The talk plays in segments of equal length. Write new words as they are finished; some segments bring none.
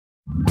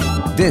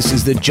This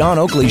is the John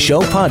Oakley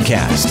Show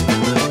podcast.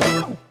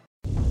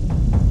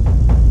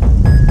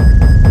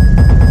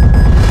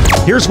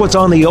 Here's what's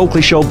on the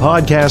Oakley Show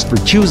podcast for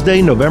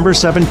Tuesday, November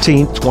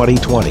 17th,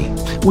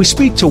 2020. We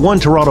speak to one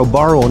Toronto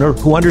bar owner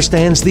who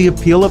understands the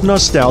appeal of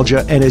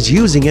nostalgia and is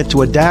using it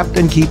to adapt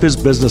and keep his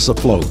business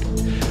afloat.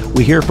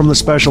 We hear from the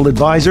special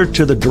advisor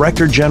to the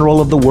Director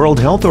General of the World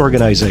Health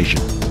Organization.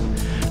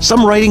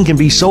 Some writing can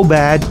be so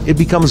bad, it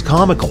becomes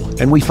comical,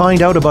 and we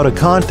find out about a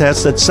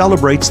contest that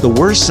celebrates the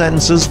worst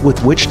sentences with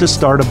which to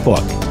start a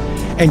book.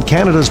 And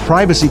Canada's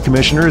Privacy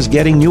Commissioner is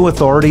getting new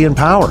authority and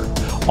power.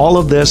 All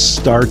of this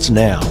starts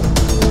now.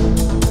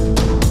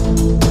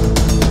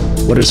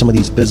 What are some of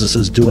these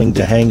businesses doing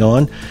to hang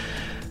on?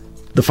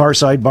 The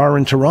Farside Bar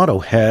in Toronto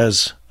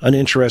has an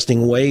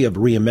interesting way of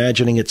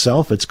reimagining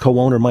itself. Its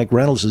co-owner, Mike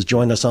Reynolds, has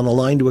joined us on the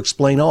line to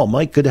explain all.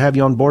 Mike, good to have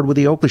you on board with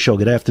the Oakley Show.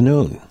 Good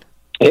afternoon.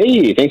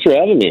 Hey, thanks for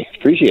having me.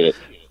 Appreciate it.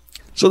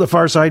 So the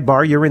Farside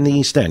Bar, you're in the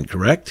East End,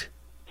 correct?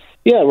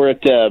 Yeah, we're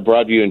at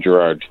Broadview and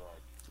Gerrard.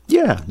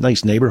 Yeah,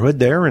 nice neighborhood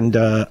there, and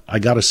I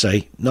got to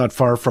say, not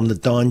far from the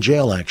Don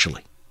Jail,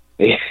 actually.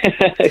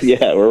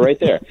 Yeah, we're right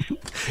there.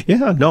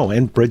 Yeah, no,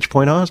 and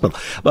Bridgepoint Hospital.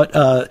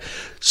 But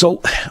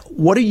so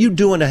what are you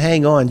doing to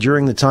hang on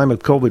during the time of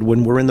COVID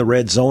when we're in the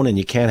red zone and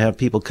you can't have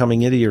people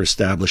coming into your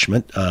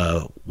establishment?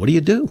 What do you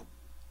do?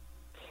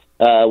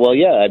 Well,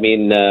 yeah, I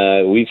mean,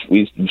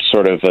 we've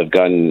sort of have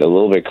gotten a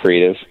little bit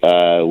creative.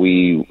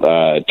 We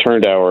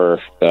turned our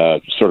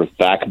sort of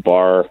back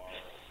bar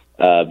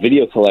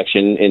video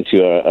collection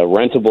into a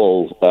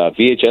rentable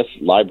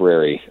VHS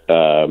library.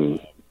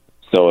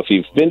 So if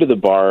you've been to the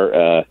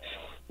bar,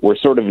 we're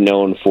sort of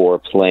known for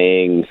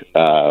playing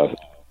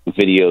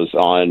videos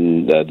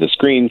on the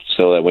screen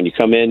so that when you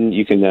come in,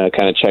 you can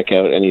kind of check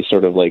out any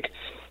sort of like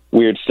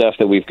weird stuff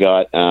that we've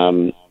got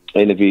in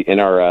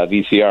our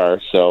VCR.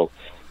 So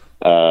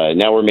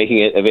now we're making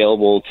it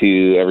available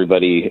to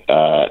everybody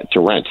to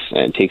rent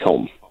and take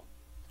home.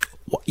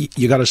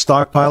 You got a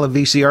stockpile of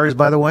VCRs,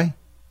 by the way?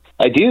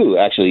 I do,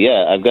 actually,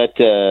 yeah. I got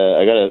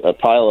a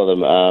pile of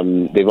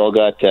them. They've all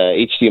got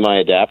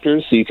HDMI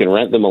adapters, so you can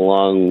rent them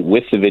along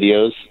with the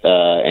videos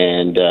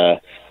and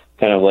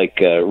kind of like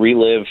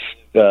relive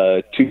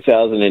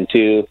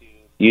 2002.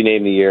 You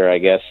name the year, I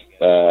guess.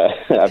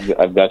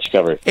 I've got you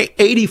covered.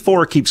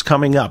 84 keeps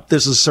coming up.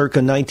 This is circa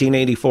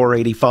 1984,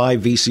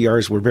 85.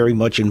 VCRs were very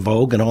much in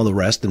vogue and all the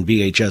rest, and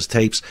VHS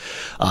tapes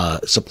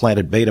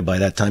supplanted beta by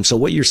that time. So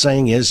what you're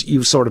saying is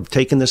you've sort of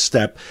taken this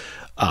step,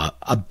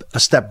 a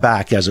step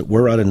back, as it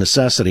were, out of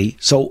necessity.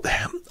 So,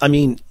 I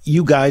mean,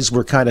 you guys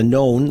were kind of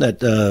known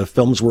that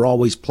films were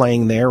always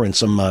playing there and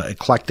some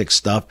eclectic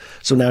stuff.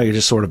 So now you're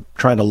just sort of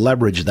trying to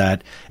leverage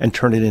that and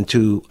turn it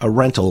into a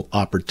rental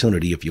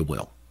opportunity, if you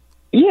will.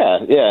 Yeah,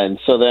 and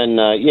so then,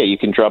 you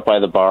can drop by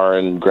the bar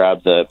and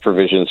grab the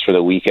provisions for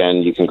the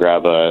weekend. You can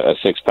grab a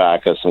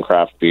six-pack of some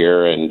craft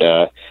beer and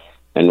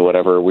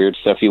whatever weird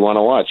stuff you want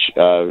to watch.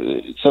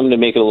 Something to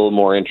make it a little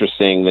more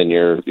interesting than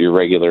your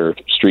regular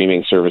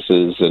streaming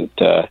services and,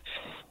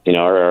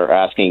 are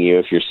asking you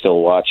if you're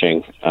still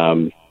watching.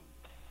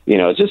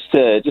 Just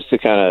to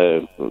kind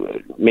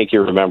of make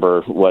you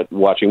remember what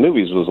watching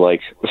movies was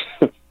like.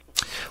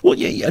 Well,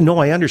 yeah, no,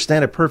 I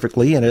understand it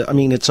perfectly, and I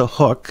mean it's a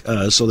hook,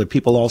 so that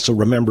people also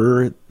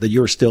remember that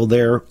you're still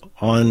there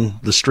on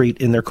the street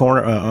in their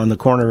corner, on the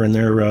corner in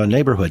their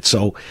neighborhood.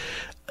 So,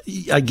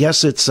 I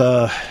guess it's,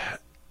 I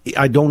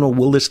don't know,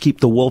 will this keep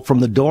the wolf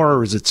from the door,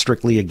 or is it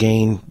strictly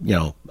again,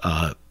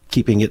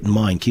 keeping it in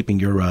mind, keeping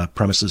your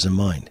premises in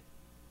mind?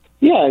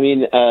 Yeah, I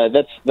mean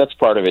that's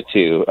part of it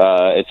too.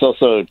 It's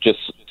also just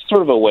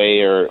sort of a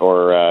way,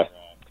 or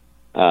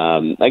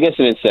I guess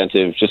an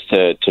incentive just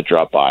to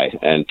drop by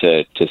and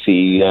to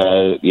see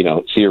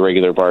see a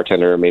regular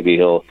bartender. Maybe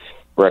he'll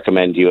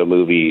recommend you a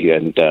movie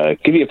and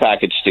give you a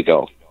package to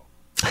go.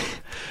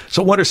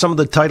 So what are some of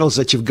the titles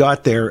that you've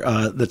got there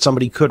that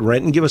somebody could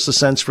rent? And give us a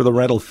sense for the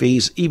rental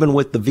fees, even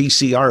with the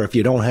VCR. If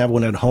you don't have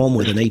one at home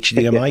with an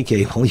HDMI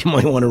cable, you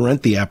might want to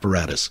rent the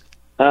apparatus.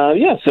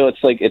 So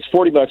it's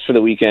 $40 for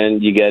the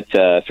weekend. You get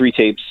 3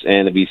 tapes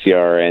and the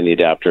VCR and the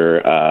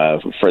adapter.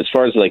 For as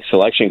far as like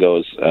selection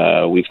goes,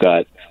 we've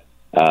got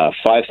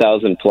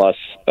 5,000 plus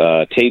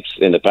tapes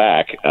in the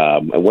back.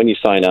 And when you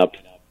sign up,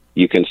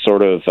 you can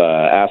sort of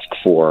ask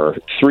for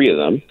 3 of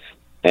them,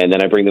 and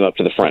then I bring them up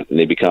to the front, and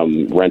they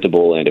become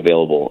rentable and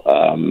available.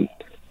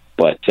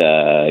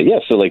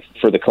 So like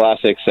for the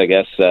classics, I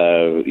guess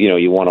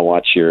you want to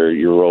watch your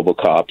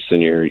RoboCops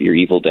and your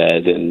Evil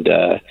Dead and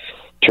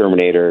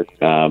Terminator.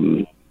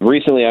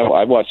 Recently,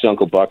 I watched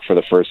Uncle Buck for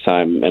the first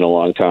time in a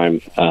long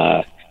time.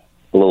 A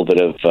little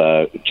bit of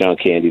John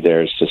Candy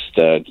there is just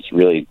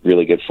really,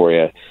 really good for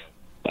you.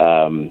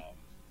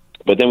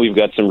 But then we've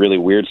got some really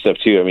weird stuff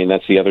too. I mean,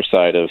 that's the other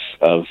side of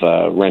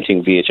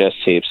renting VHS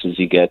tapes, is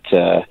you get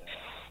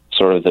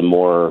sort of the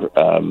more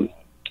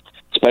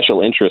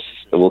special interests,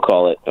 we'll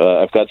call it.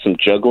 I've got some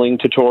juggling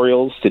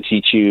tutorials to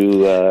teach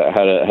you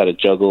how to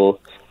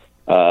juggle.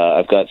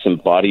 I've got some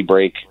body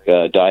break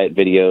diet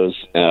videos.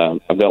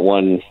 I've got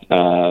one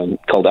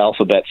called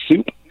Alphabet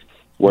Soup,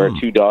 where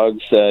two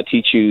dogs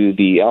teach you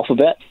the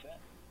alphabet.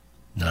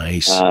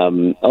 Nice.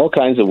 All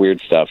kinds of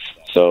weird stuff.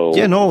 So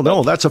yeah,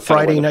 no, that's a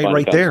Friday night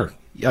right there.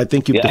 I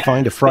think you've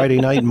defined a Friday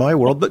night in my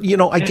world. But,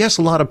 I guess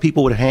a lot of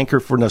people would hanker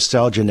for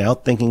nostalgia now,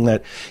 thinking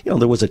that,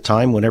 there was a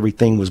time when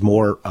everything was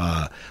more,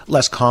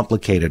 less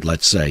complicated,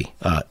 let's say,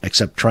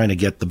 except trying to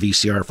get the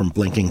VCR from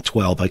blinking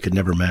 12. I could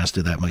never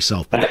master that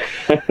myself. But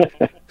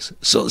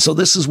so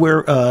this is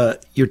where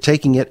you're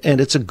taking it,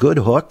 and it's a good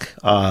hook,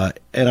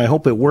 and I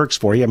hope it works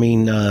for you. I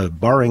mean,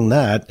 barring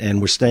that,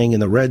 and we're staying in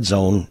the red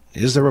zone,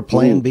 is there a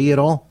plan B at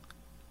all?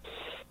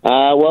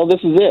 Well,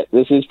 this is it.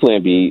 This is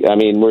Plan B. I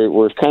mean,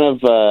 we're kind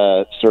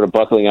of sort of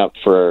buckling up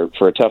for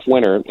a tough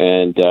winter,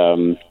 and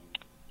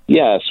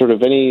sort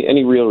of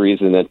any real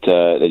reason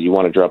that you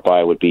want to drop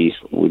by would be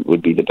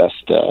the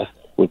best.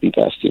 Would be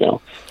best,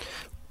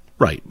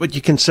 Right, but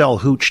you can sell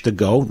hooch to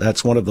go.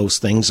 That's one of those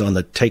things on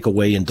the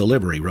takeaway and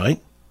delivery,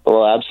 right?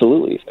 Well,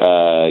 absolutely.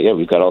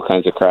 We've got all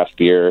kinds of craft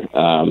beer,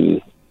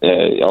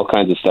 all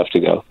kinds of stuff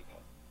to go.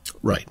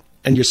 Right,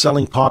 and you're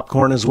selling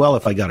popcorn as well,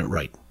 if I got it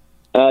right.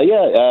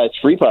 It's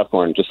free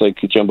popcorn, just like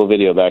Jumbo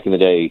Video back in the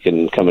day. You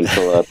can come and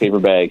fill a paper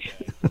bag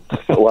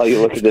while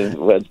you look at the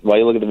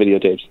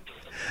videotapes.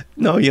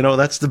 No,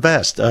 that's the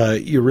best.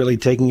 You're really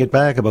taking it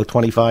back about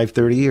 25,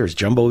 30 years.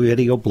 Jumbo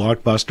Video,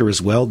 Blockbuster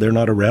as well. They're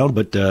not around,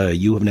 but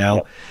you have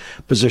now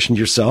positioned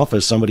yourself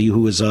as somebody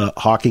who is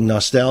hawking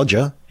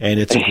nostalgia, and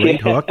it's a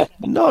great hook.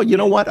 No, you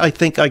know what? I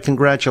think I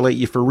congratulate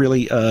you for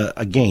really,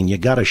 again, you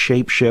got a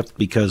shape shift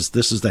because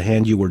this is the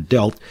hand you were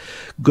dealt.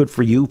 Good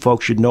for you.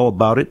 Folks should know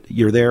about it.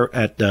 You're there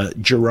at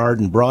Gerrard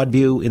and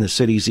Broadview in the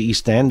city's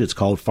East End. It's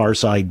called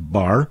Farside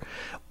Bar.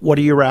 What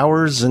are your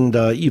hours? And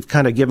you've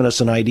kind of given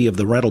us an idea of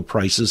the rental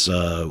prices,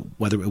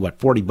 whether,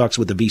 $40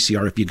 with the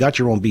VCR. If you got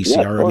your own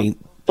VCR, I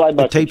mean...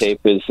 $5 a tape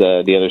is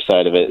the other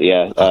side of it,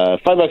 yeah.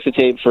 $5 a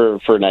tape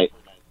for a night.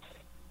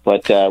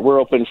 But we're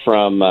open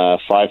from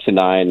 5 to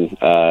 9,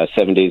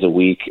 7 days a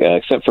week,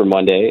 except for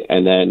Monday.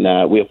 And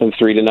then we open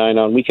 3 to 9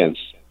 on weekends.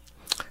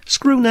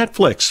 Screw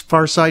Netflix,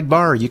 Farside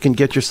Bar. You can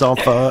get yourself,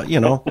 some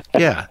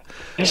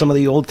of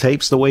the old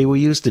tapes the way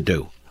we used to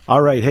do.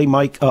 All right. Hey,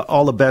 Mike,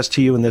 all the best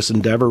to you in this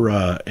endeavor,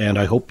 and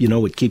I hope,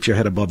 it keeps your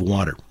head above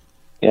water.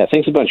 Yeah,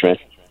 thanks a bunch, man.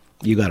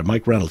 You got it.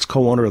 Mike Reynolds,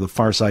 co-owner of the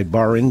Farside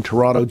Bar in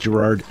Toronto,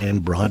 Gerrard,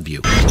 and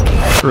Broadview.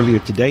 Earlier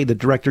today, the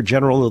Director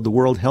General of the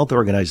World Health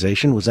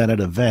Organization was at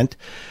an event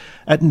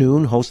at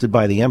noon hosted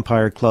by the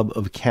Empire Club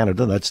of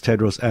Canada. That's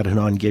Tedros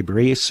Adhanom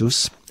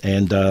Ghebreyesus.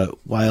 And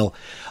while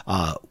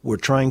we're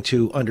trying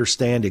to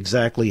understand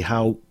exactly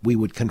how we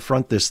would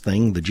confront this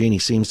thing, the genie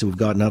seems to have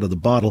gotten out of the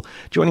bottle.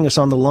 Joining us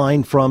on the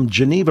line from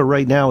Geneva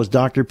right now is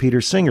Dr.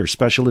 Peter Singer,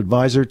 Special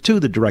Advisor to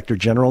the Director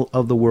General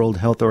of the World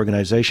Health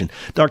Organization.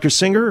 Dr.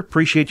 Singer,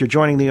 appreciate you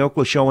joining the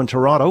Oakley Show in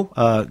Toronto.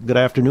 Good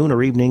afternoon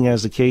or evening,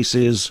 as the case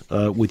is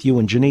with you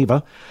in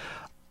Geneva.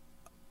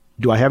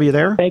 Do I have you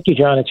there? Thank you,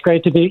 John. It's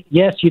great to be...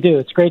 Yes, you do.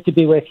 It's great to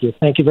be with you.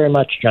 Thank you very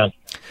much, John.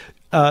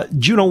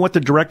 Do you know what the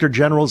Director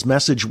General's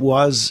message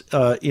was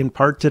in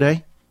part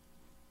today?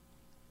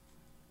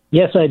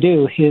 Yes, I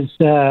do. His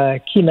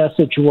key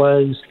message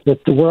was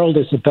that the world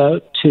is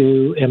about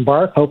to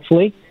embark,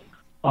 hopefully,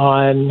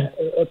 on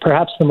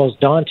perhaps the most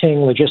daunting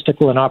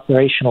logistical and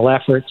operational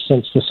effort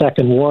since the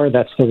Second War.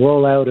 That's the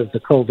rollout of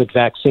the COVID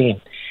vaccine.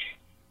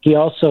 He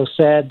also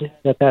said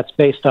that that's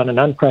based on an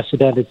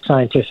unprecedented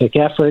scientific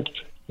effort,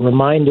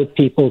 reminded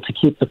people to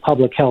keep the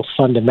public health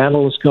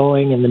fundamentals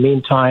going in the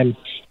meantime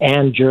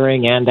and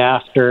during and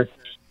after,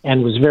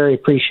 and was very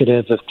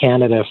appreciative of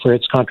Canada for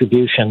its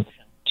contribution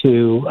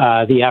to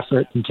the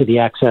effort and to the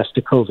Access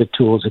to COVID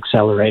Tools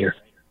Accelerator.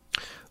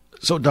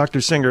 So,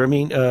 Dr. Singer,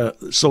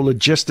 so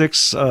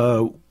logistics,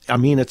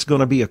 it's going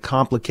to be a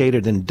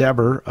complicated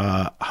endeavor.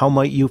 How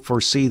might you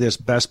foresee this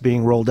best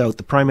being rolled out?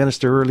 The Prime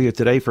Minister earlier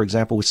today, for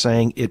example, was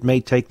saying it may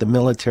take the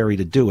military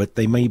to do it.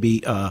 They may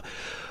be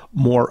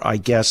more, I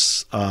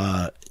guess,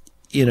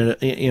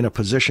 in a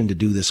position to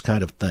do this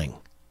kind of thing.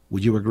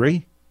 Would you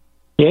agree?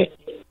 Yeah.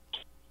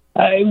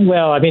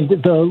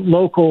 The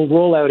local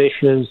rollout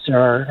issues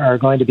are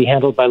going to be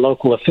handled by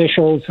local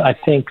officials. I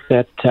think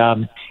that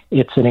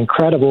it's an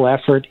incredible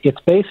effort. It's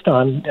based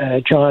on,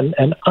 John,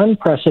 an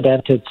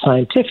unprecedented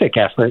scientific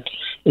effort.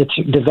 It's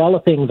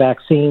developing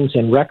vaccines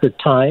in record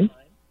time,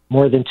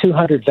 more than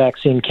 200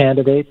 vaccine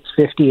candidates,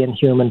 50 in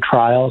human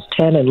trials,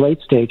 10 in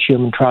late-stage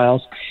human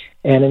trials.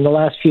 And in the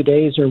last few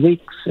days or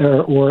weeks,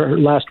 or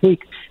last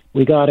week,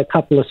 we got a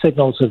couple of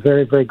signals of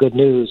very, very good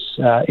news,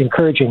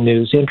 encouraging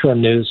news,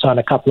 interim news on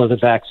a couple of the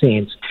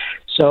vaccines.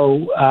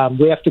 So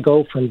we have to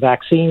go from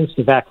vaccines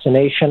to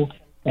vaccination,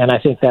 and I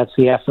think that's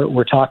the effort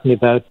we're talking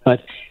about.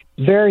 But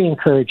very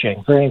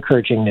encouraging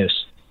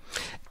news.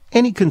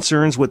 Any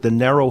concerns with the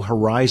narrow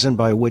horizon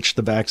by which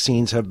the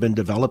vaccines have been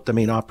developed?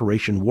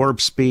 Operation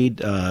Warp Speed,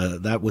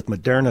 that with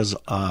Moderna's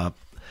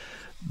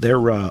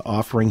they're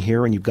offering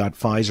here, and you've got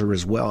Pfizer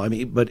as well.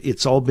 But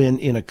it's all been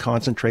in a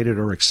concentrated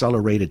or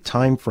accelerated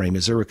time frame.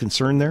 Is there a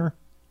concern there?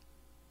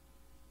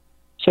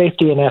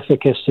 Safety and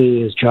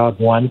efficacy is job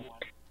one.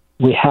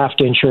 We have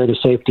to ensure the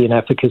safety and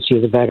efficacy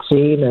of the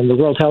vaccine, and the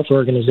World Health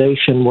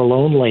Organization will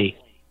only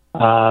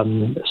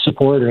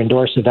support or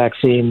endorse a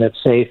vaccine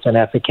that's safe and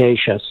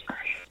efficacious.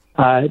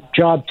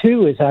 Job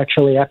two is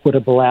actually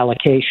equitable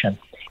allocation.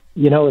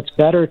 It's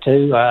better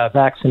to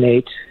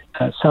vaccinate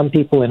some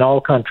people in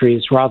all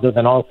countries rather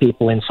than all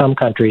people in some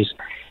countries.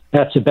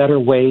 That's a better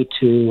way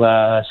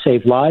to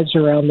save lives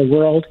around the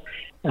world,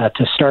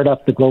 to start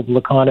up the global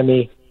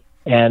economy.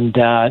 And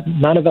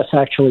none of us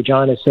actually,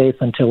 John, is safe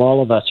until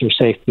all of us are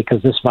safe,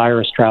 because this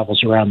virus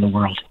travels around the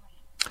world.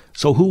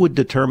 So who would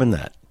determine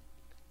that?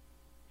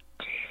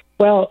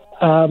 Well,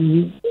 I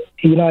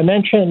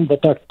mentioned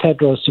that Dr.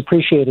 Tedros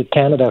appreciated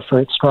Canada for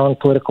its strong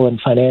political and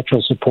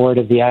financial support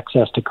of the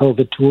Access to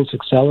COVID Tools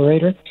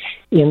Accelerator.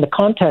 In the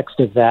context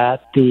of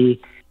that, the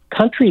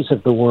countries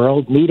of the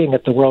world meeting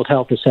at the World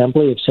Health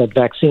Assembly have said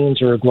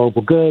vaccines are a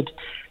global good.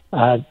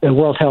 The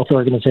World Health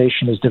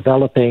Organization is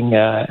developing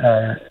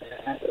a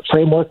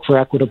framework for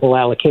equitable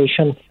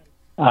allocation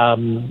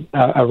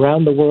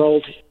around the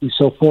world.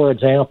 So, for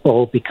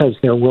example, because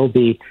there will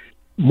be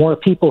more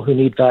people who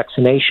need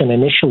vaccination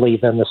initially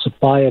than the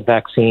supply of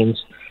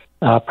vaccines,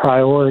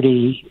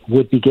 priority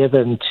would be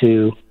given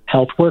to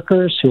health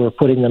workers who are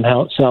putting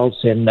themselves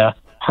in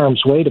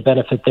harm's way to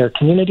benefit their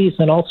communities,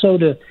 and also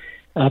to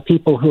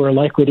people who are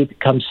likely to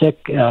become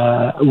sick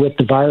with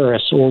the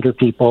virus, older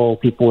people,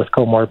 people with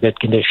comorbid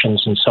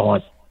conditions, and so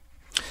on.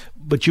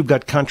 But you've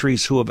got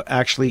countries who have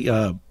actually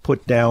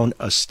put down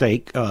a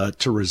stake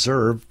to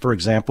reserve. For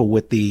example,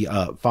 with the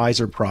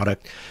Pfizer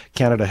product,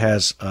 Canada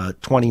has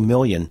 20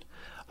 million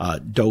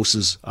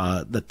doses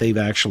that they've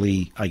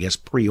actually, I guess,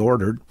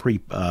 pre-ordered,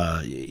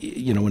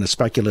 in a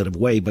speculative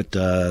way, but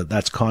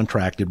that's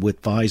contracted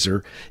with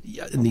Pfizer.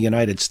 In the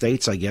United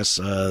States, I guess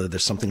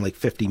there's something like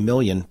 50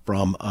 million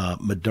from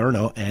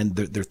Moderna, and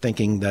they're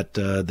thinking that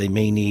they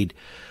may need,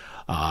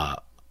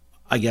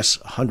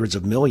 hundreds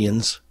of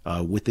millions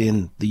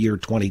within the year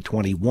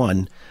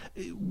 2021.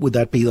 Would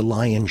that be the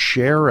lion's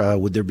share?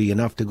 Would there be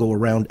enough to go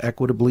around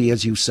equitably,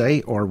 as you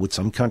say, or would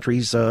some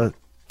countries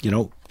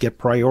get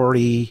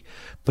priority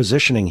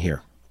positioning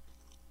here?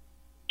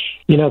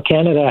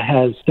 Canada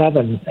has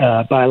 7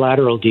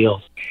 bilateral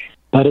deals,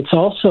 but it's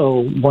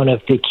also one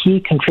of the key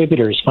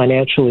contributors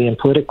financially and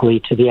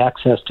politically to the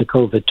Access to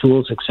COVID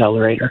Tools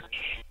Accelerator.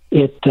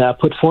 It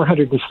put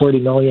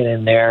 $440 million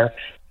in there,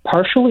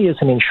 partially as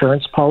an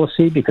insurance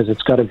policy, because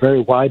it's got a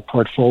very wide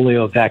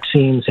portfolio of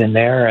vaccines in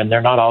there, and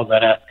they're not all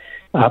going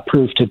to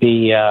prove to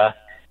be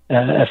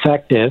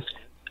effective.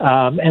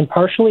 And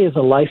partially as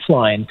a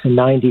lifeline to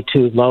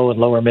 92 low and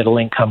lower middle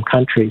income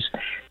countries.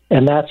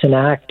 And that's an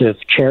act of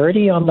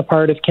charity on the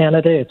part of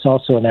Canada. It's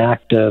also an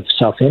act of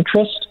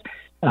self-interest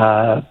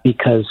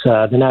because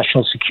the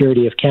national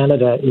security of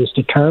Canada is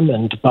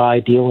determined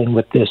by dealing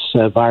with this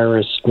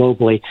virus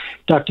globally.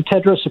 Dr.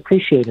 Tedros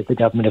appreciated the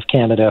government of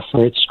Canada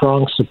for its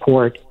strong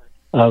support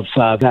of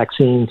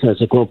vaccines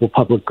as a global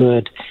public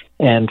good,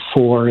 and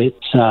for its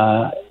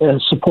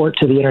support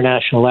to the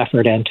international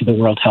effort and to the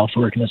World Health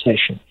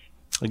Organization.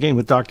 Again,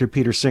 with Dr.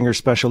 Peter Singer,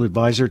 Special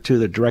Advisor to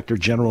the Director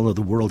General of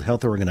the World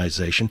Health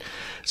Organization.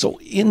 So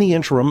in the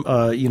interim,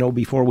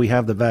 before we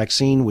have the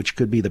vaccine, which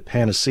could be the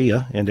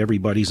panacea, and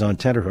everybody's on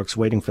tenterhooks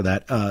waiting for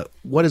that,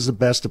 what is the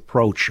best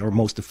approach or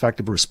most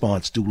effective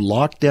response? Do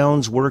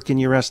lockdowns work in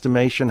your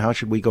estimation? How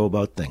should we go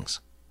about things?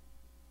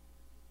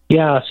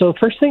 Yeah, so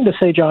first thing to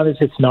say, John, is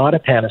it's not a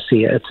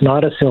panacea. It's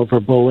not a silver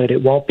bullet.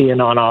 It won't be an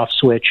on-off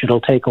switch.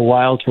 It'll take a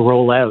while to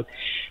roll out.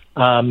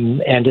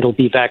 And it'll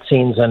be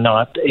vaccines and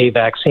not a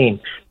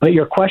vaccine. But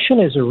your question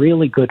is a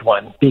really good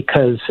one,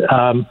 because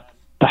the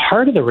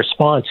heart of the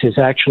response is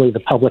actually the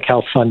public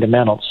health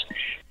fundamentals.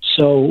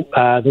 So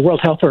the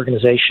World Health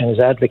Organization has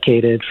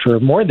advocated for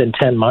more than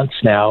 10 months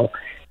now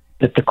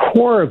that the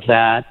core of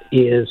that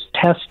is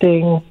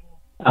testing,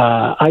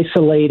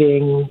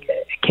 isolating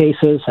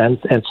cases and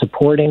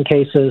supporting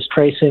cases,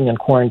 tracing and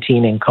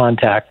quarantining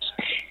contacts.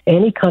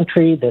 Any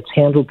country that's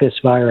handled this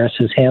virus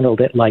has handled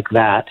it like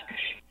that.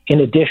 In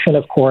addition,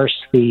 of course,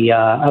 the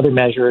other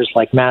measures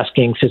like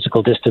masking,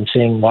 physical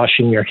distancing,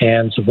 washing your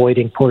hands,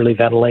 avoiding poorly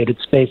ventilated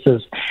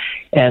spaces,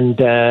 and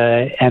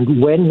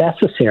when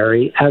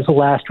necessary, as a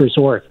last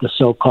resort, the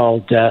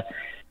so-called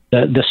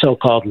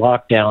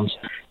lockdowns.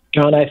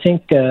 John, I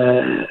think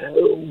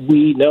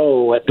we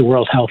know at the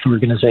World Health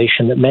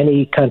Organization that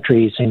many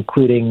countries,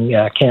 including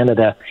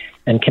Canada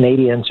and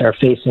Canadians, are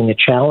facing a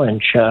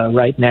challenge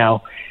right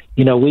now.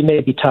 We may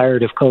be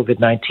tired of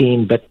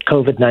COVID-19, but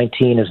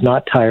COVID-19 is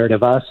not tired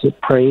of us. It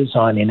preys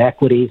on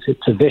inequities.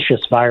 It's a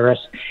vicious virus.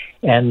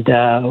 And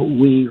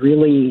we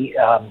really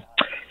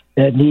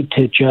need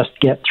to just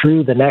get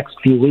through the next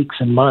few weeks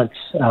and months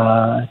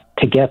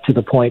to get to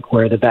the point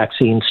where the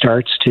vaccine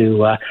starts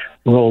to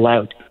roll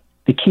out.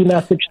 The key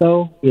message,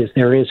 though, is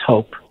there is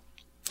hope.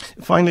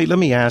 Finally, let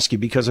me ask you,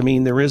 because,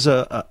 there is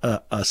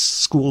a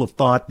school of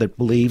thought that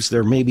believes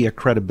there may be a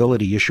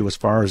credibility issue as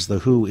far as the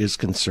WHO is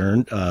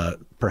concerned,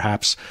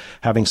 perhaps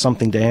having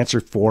something to answer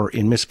for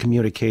in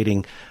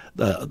miscommunicating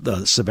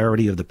the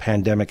severity of the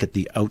pandemic at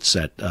the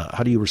outset.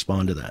 How do you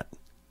respond to that?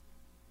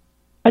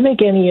 I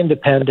think any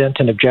independent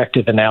and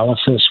objective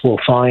analysis will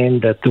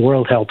find that the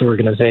World Health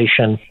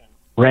Organization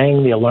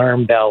rang the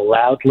alarm bell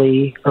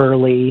loudly,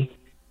 early,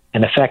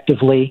 and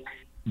effectively,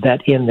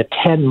 that in the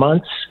 10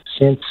 months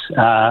since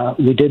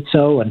we did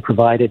so and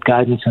provided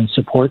guidance and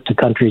support to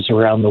countries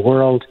around the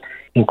world,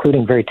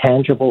 including very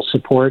tangible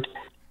support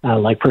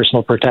like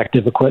personal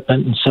protective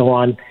equipment and so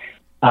on,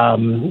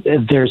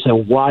 there's a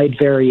wide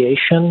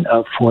variation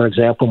of, for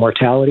example,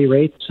 mortality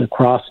rates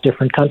across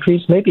different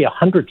countries, maybe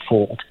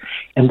 100-fold.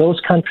 And those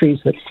countries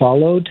that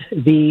followed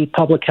the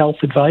public health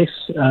advice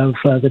of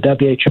the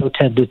WHO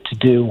tended to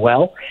do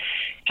well.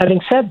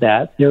 Having said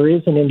that, there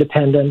is an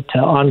independent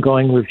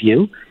ongoing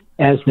review,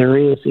 as there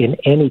is in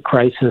any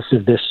crisis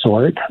of this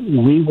sort.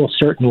 We will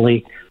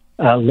certainly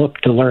look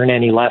to learn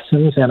any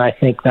lessons, and I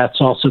think that's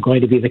also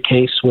going to be the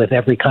case with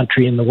every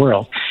country in the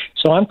world.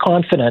 So I'm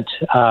confident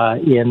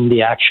in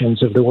the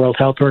actions of the World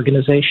Health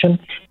Organization,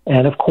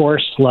 and of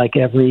course, like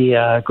every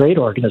great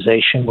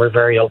organization, we're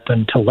very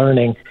open to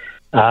learning,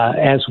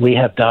 as we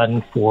have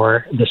done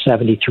for the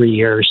 73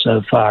 years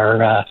of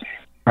our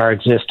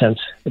existence.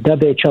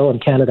 The WHO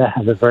and Canada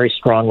have a very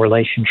strong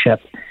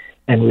relationship,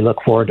 and we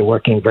look forward to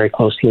working very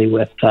closely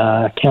with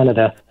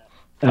Canada,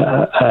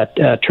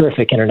 a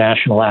terrific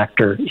international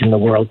actor in the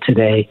world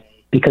today,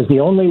 because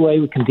the only way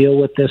we can deal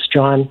with this,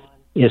 John,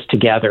 is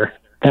together.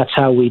 That's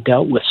how we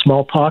dealt with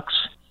smallpox,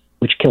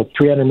 which killed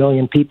 300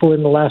 million people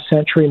in the last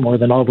century, more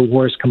than all the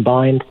wars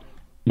combined.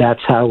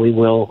 That's how we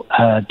will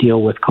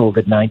deal with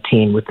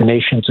COVID-19, with the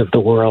nations of the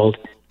world,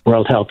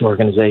 World Health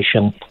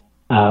Organization,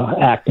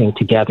 acting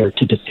together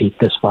to defeat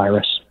this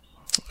virus.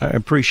 I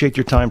appreciate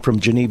your time from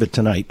Geneva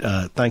tonight.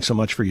 Thanks so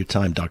much for your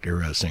time,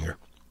 Dr. Singer.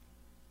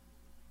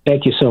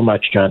 Thank you so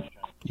much, John.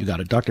 You got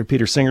it. Dr.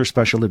 Peter Singer,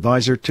 Special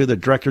Advisor to the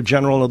Director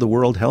General of the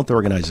World Health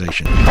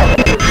Organization.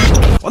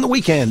 On the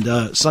weekend,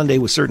 Sunday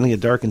was certainly a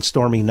dark and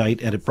stormy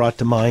night, and it brought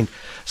to mind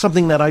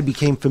something that I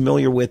became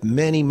familiar with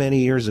many, many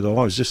years ago.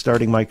 I was just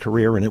starting my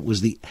career, and it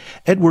was the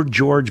Edward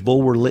George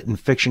Bulwer-Lytton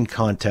Fiction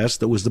Contest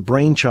that was the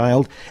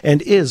brainchild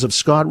and is of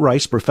Scott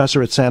Rice,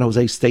 professor at San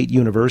Jose State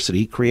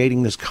University,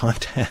 creating this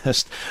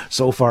contest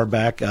so far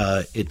back.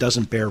 It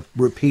doesn't bear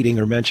repeating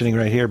or mentioning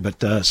right here,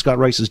 but Scott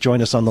Rice has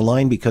joined us on the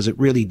line because it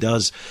really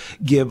does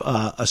give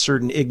a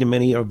certain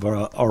ignominy of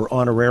or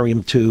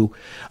honorarium to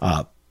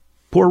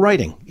poor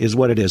writing is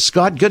what it is.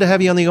 Scott, good to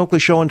have you on the Oakley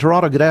Show in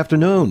Toronto. Good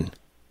afternoon.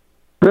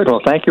 Good. Well,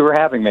 thank you for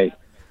having me.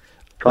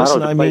 Toronto's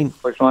Listen, I mean,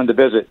 which one to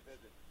visit?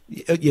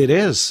 It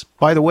is.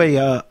 By the way,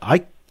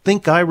 I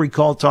think I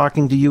recall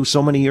talking to you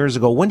so many years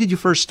ago. When did you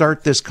first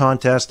start this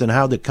contest, and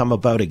how did it come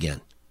about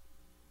again?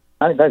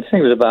 I think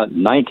it was about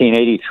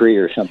 1983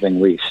 or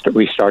something. We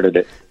started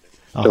it,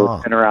 so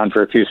it's been around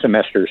for a few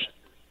semesters.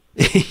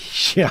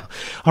 Yeah.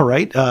 All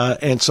right.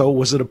 And so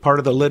was it a part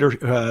of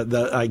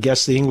the I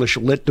guess the English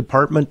Lit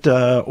department,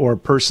 or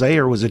per se,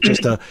 or was it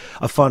just a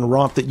fun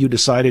romp that you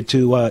decided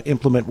to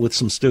implement with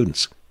some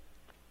students?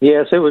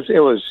 Yes, it was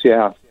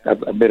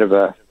a bit of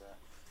a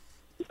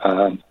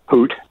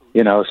hoot,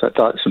 so I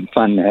thought some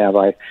fun to have.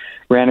 I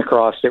ran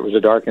across, it was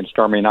a dark and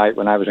stormy night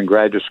when I was in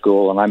graduate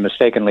school, and I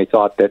mistakenly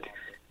thought that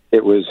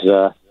it was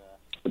the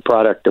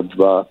product of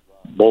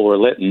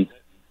Bulwer-Lytton,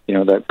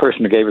 the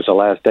person who gave us The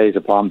Last Days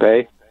of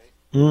Pompeii.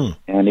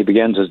 And he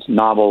begins his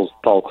novel,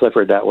 Paul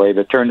Clifford, that way,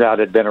 but turned out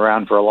it had been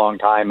around for a long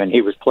time, and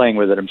he was playing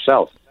with it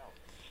himself.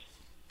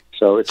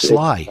 So it's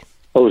sly. It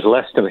owes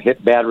less to his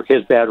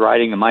bad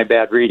writing than my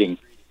bad reading.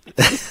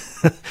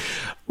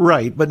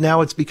 Right, but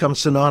now it's become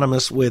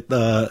synonymous with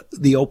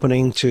the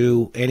opening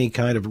to any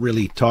kind of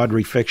really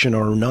tawdry fiction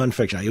or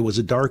nonfiction. It was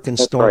a dark and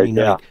stormy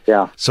night.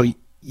 Yeah. So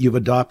you've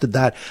adopted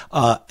that.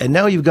 And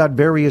now you've got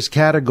various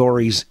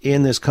categories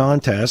in this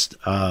contest,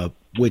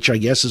 which I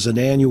guess is an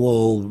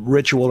annual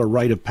ritual or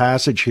rite of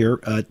passage here.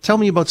 Tell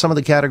me about some of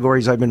the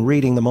categories. I've been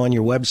reading them on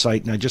your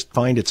website, and I just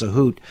find it's a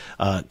hoot.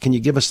 Can you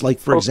give us,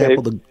 for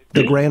example,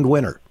 the grand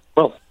winner?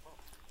 Well,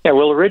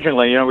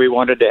 originally, we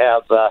wanted to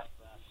have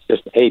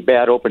just a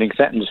bad opening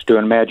sentence to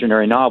an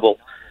imaginary novel,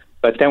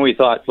 but then we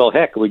thought, well,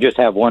 heck, we just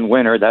have one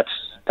winner.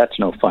 That's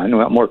no fun. We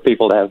want more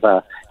people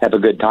to have a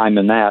good time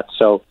than that.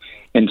 So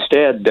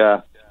instead,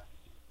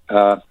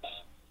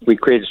 we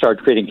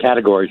started creating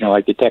categories,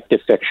 like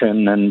detective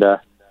fiction and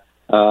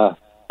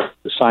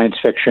science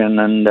fiction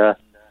and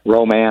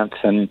romance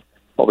and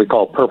what we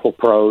call purple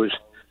prose,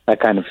 that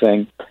kind of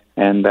thing,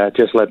 and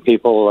just let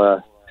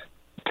people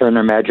turn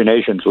their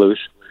imaginations loose.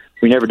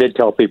 We never did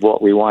tell people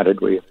what we wanted.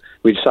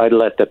 We decided to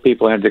let the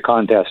people enter the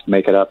contest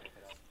make it up.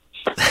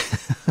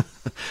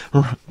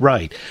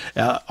 Right.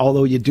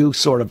 Although you do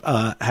sort of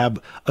have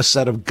a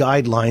set of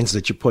guidelines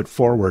that you put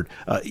forward,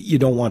 you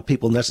don't want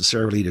people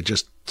necessarily to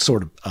just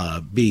sort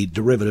of be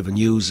derivative and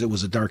use it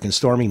was a dark and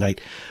stormy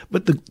night.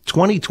 But the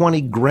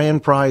 2020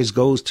 grand prize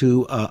goes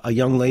to a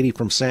young lady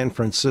from San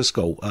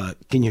Francisco.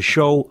 Can you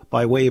show,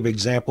 by way of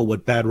example,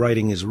 what bad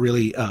writing is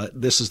really?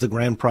 This is the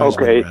grand prize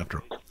winner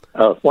after.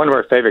 One of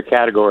our favorite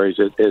categories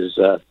is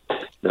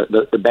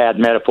the bad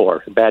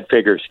metaphor, the bad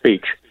figure of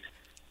speech.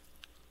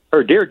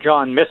 Her Dear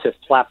John missive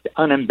flapped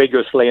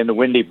unambiguously in the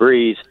windy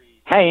breeze,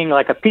 hanging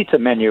like a pizza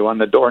menu on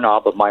the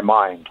doorknob of my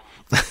mind.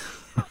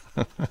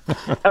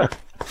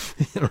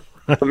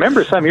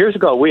 Remember, some years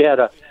ago we had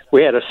a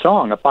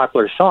song, a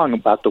popular song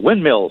about the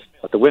windmills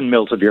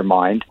of your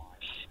mind.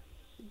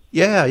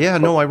 Yeah.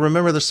 No, I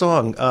remember the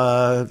song.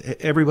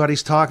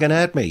 Everybody's talking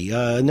at me.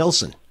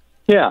 Nilsson.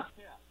 Yeah.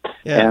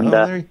 And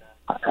I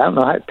don't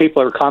know how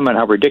people are commenting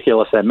how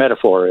ridiculous that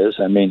metaphor is.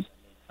 I mean,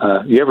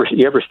 you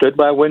ever stood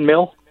by a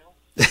windmill?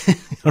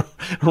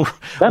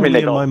 I mean,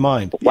 they go, in my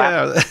mind.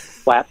 Whap,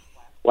 whap,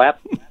 whap.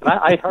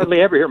 I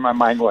hardly ever hear my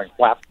mind going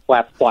whap,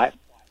 whap, whap.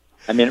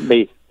 I mean,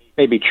 it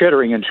may be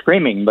chittering and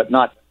screaming, but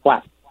not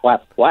whap,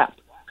 whap, whap.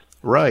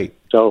 Right.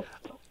 So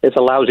it's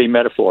a lousy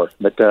metaphor,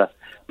 but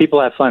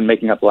people have fun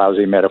making up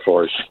lousy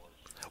metaphors.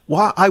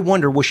 Well, I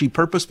wonder, was she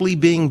purposely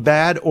being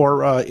bad,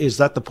 or is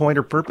that the point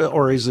or purpose,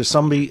 or is there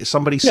somebody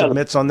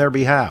submits on their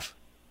behalf?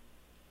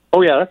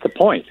 Oh yeah, that's the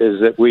point.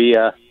 Is that we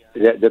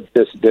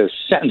the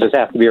sentences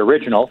have to be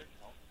original,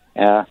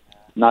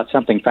 not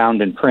something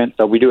found in print.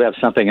 Though we do have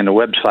something in the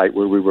website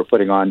where we were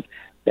putting on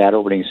bad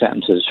opening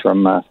sentences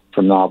from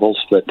novels,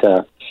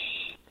 but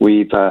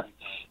we've I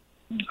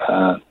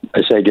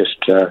say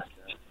just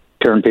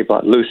turned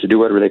people loose to do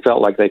whatever they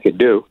felt like they could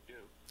do,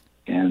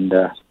 and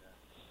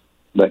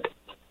but.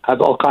 I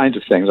have all kinds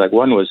of things. Like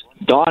one was,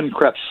 dawn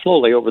crept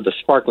slowly over the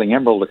sparkling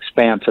emerald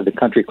expanse of the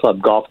country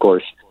club golf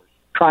course,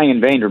 trying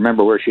in vain to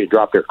remember where she had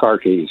dropped her car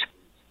keys.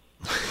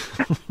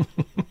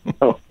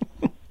 So,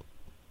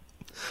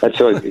 that's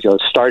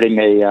starting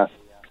a,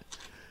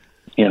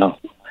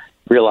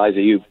 realize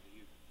that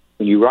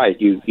when you write,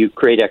 you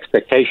create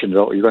expectations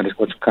of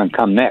what's going to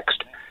come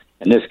next.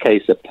 In this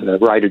case, the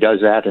writer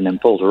does that and then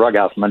pulls the rug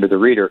out from under the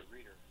reader.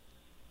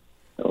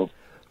 So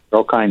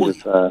all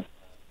kinds of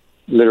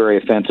literary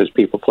offenses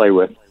people play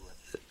with.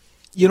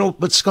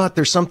 But Scott,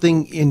 there's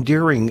something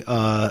endearing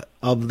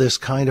of this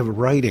kind of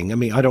writing. I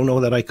mean, I don't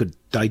know that I could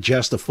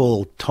digest a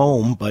full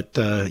tome, but,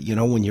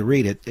 when you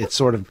read it, it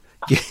sort of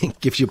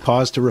gives you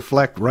pause to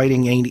reflect.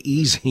 Writing ain't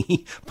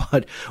easy,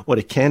 but what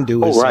it can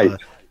do is... Right.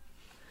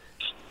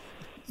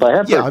 But I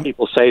have heard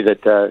people say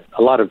that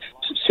a lot of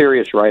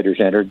serious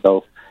writers entered,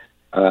 though,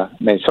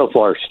 so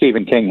far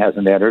Stephen King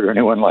hasn't entered or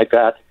anyone like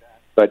that,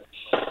 but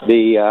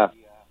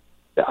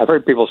I've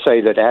heard people say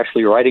that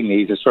actually writing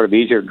these is sort of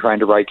easier than trying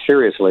to write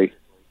seriously,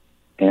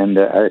 and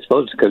I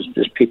suppose it's because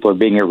just people are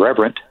being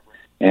irreverent,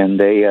 and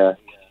they're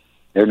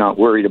not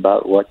worried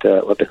about what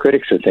the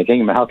critics are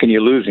thinking. I mean, how can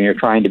you lose when you're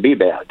trying to be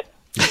bad?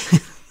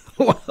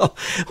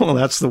 Well,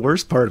 that's the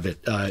worst part of it.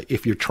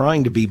 If you're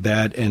trying to be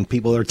bad and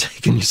people are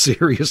taking you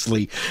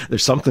seriously,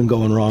 there's something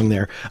going wrong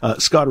there.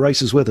 Scott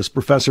Rice is with us,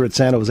 professor at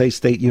San Jose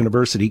State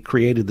University,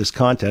 created this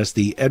contest,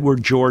 the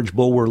Edward George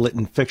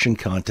Bulwer-Lytton Fiction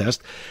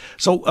Contest.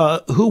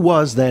 So who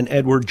was then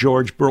Edward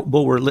George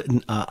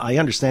Bulwer-Lytton? I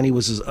understand he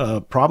was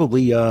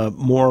probably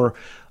more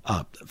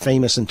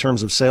famous in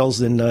terms of sales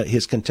than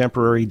his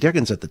contemporary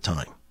Dickens at the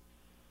time.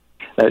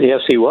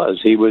 Yes, he was.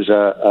 He was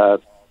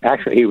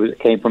actually,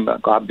 came from a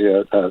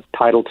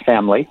titled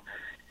family,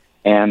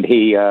 and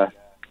he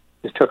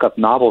just took up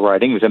novel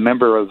writing. He was a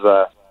member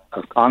of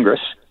Congress.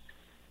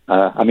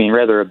 Of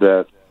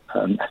the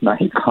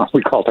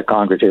we call it the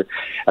Congress here.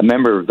 A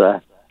member of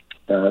the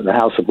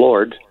House of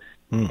Lords,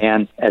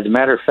 and as a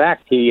matter of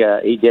fact, he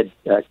did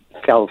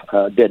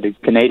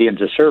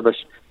Canadians a service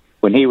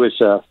when he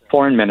was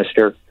foreign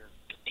minister.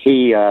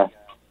 He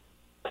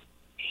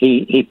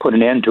put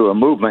an end to a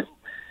movement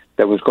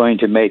that was going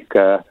to make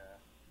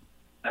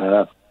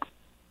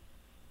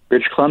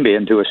British Columbia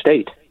into a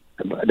state.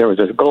 There was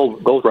a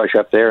gold rush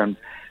up there, and a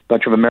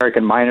bunch of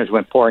American miners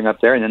went pouring up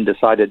there and then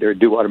decided to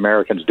do what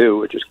Americans do,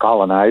 which is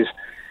colonize,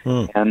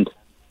 and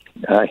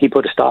he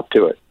put a stop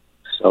to it.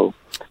 So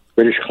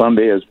British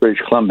Columbia is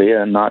British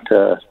Columbia and not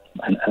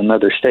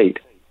another state,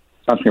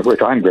 something for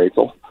which I'm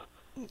grateful.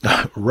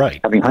 Right.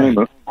 Having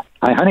honeymoon.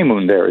 I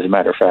honeymooned there, as a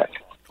matter of fact.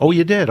 Oh,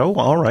 you did? Oh,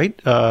 all right.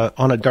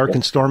 On a dark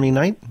and stormy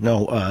night?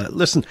 No,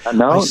 listen.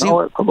 No,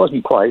 it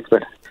wasn't quite,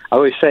 but I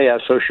always say I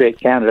associate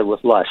Canada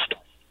with lust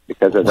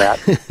because of that.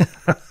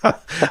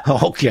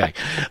 Okay.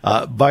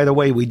 By the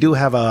way, we do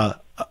have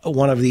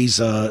one of these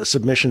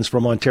submissions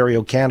from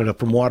Ontario, Canada,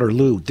 from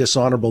Waterloo.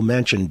 Dishonorable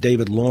mention,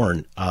 David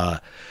Lorne.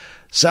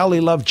 Sally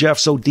loved Jeff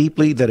so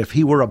deeply that if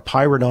he were a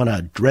pirate on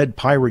a dread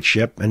pirate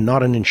ship and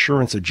not an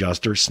insurance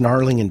adjuster,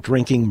 snarling and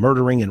drinking,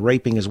 murdering and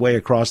raping his way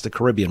across the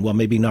Caribbean, well,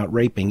 maybe not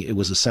raping, it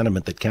was a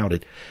sentiment that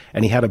counted,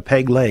 and he had a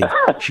peg leg,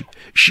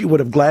 she would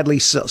have gladly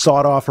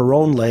sawed off her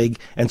own leg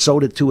and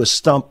sewed it to a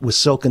stump with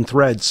silken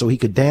thread so he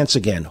could dance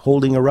again,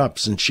 holding her up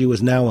since she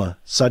was now a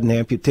sudden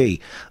amputee.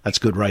 That's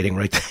good writing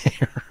right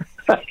there.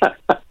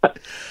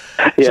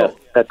 Yeah.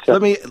 So,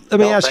 let me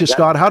ask you,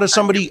 Scott, how does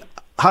somebody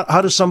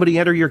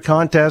enter your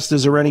contest?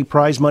 Is there any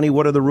prize money?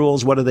 What are the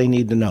rules? What do they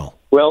need to know?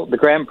 Well, the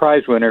grand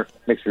prize winner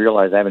makes me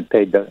realize I haven't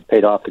paid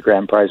off the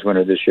grand prize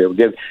winner this year.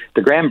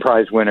 The grand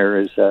prize winner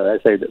is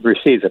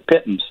receives a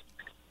pittance,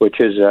 which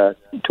is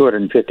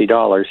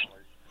 $250.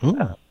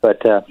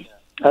 But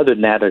other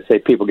than that, I'd say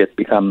people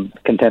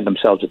content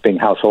themselves with being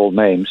household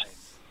names,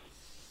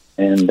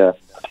 and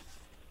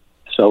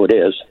so it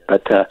is.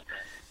 But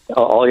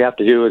all you have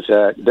to do is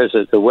there's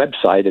the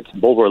website. It's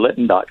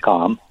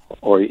bulwerlytton.com.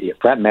 or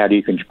for that matter,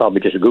 you can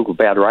probably just Google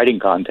bad writing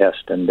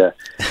contest, and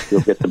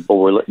you'll get the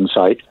Bulwer-Lytton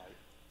site,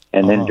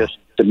 and then just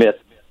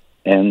submit.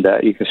 And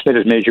you can submit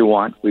as many as you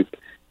want. You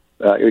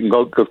can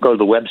go to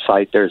the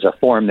website. There's a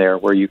form there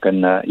where you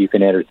can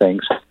enter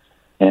things.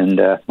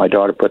 And my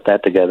daughter put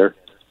that together.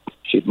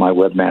 She's my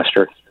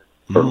webmaster,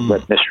 or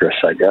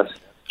webmistress, I guess.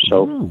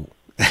 So,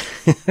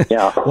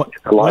 yeah.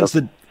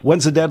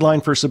 When's the deadline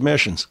for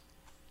submissions?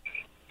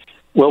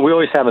 Well, we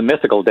always have a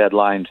mythical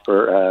deadline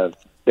for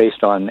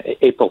based on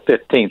April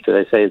 15th, that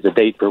I say is the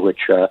date for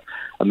which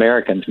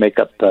Americans make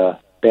up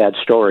bad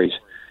stories.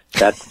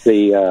 That's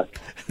the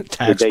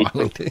date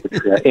which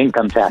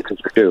income taxes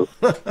are due.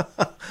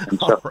 And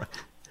so,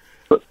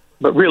 right.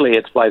 but really,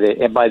 it's by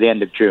the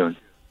end of June.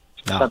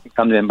 Something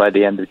comes in by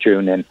the end of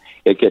June, and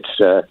it gets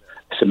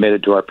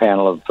submitted to our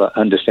panel of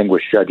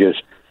undistinguished judges,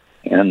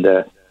 and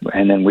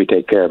then we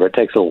take care of it. It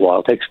takes a little while.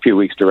 It takes a few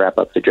weeks to wrap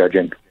up the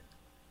judging.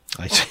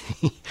 I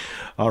see.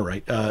 All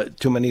right.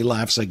 Too many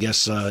laughs, I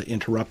guess,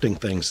 interrupting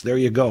things. There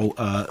you go.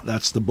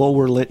 That's the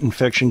Bulwer-Lytton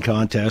Fiction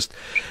Contest.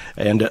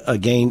 And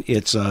again,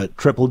 it's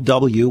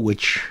W,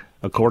 which,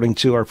 according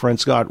to our friend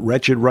Scott,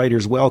 Wretched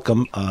Writers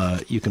Welcome.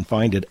 You can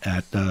find it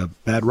at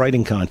Bad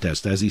Writing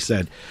Contest, as he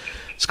said.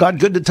 Scott,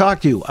 good to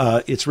talk to you.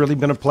 It's really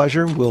been a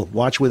pleasure. We'll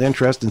watch with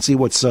interest and see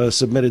what's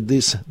submitted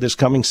this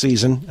coming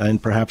season,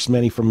 and perhaps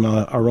many from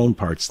our own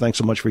parts. Thanks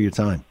so much for your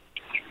time.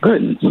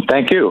 Good.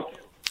 Thank you.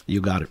 You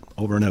got it.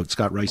 Over and out.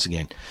 Scott Rice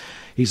again.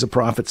 He's a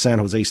prof at San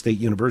Jose State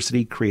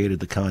University, created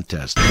the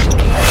contest.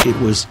 It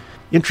was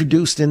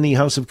introduced in the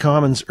House of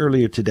Commons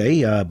earlier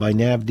today by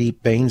Navdeep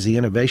Bains, the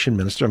Innovation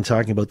Minister. I'm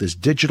talking about this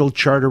Digital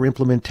Charter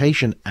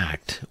Implementation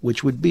Act,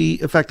 which would be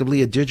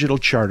effectively a digital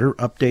charter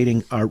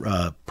updating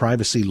our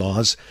privacy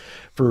laws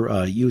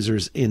for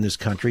users in this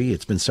country.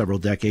 It's been several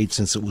decades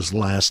since it was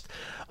last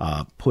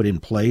put in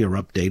play or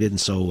updated,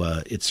 and so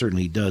it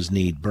certainly does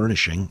need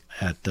burnishing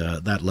at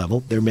that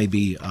level. There may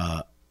be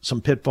some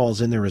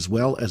pitfalls in there as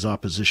well, as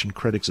opposition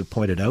critics have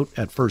pointed out.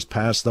 At first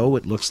pass, though,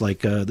 it looks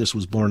like this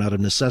was born out of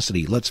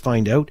necessity. Let's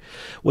find out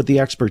what the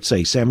experts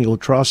say. Samuel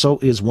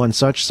Trosso is one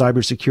such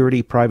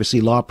cybersecurity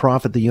privacy law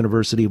prof at the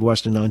University of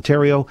Western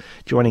Ontario,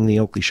 joining the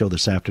Oakley Show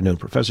this afternoon.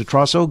 Professor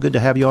Trosso, good to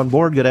have you on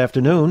board. Good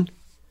afternoon.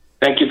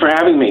 Thank you for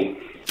having me.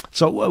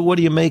 So what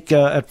do you make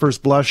at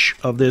first blush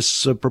of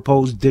this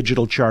proposed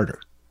digital charter?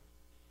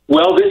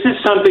 Well, this is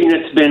something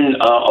that's been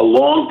a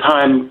long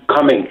time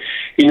coming.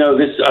 You know,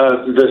 this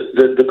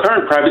the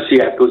current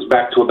Privacy Act goes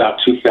back to about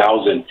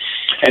 2000,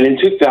 and in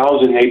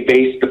 2000 they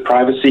based the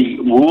privacy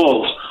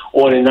rules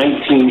on a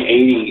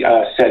 1980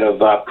 set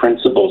of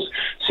principles.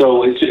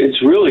 So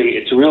it really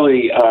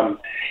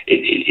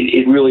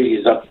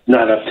is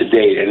not up to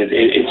date, and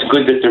it's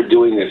good that they're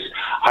doing this.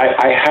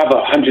 I have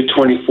a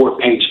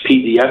 124-page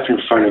PDF in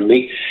front of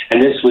me,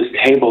 and this was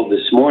tabled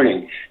this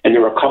morning, and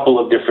there are a couple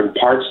of different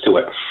parts to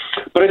it.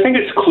 But I think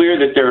it's clear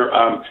that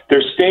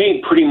they're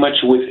staying pretty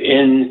much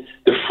within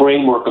the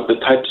framework of the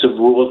types of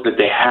rules that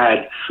they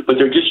had, but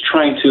they're just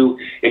trying to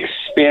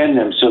expand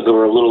them so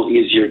they're a little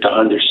easier to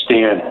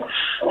understand.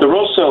 They're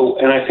also,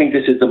 and I think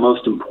this is the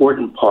most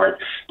important part,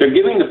 they're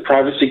giving the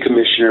Privacy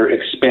Commissioner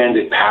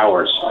expanded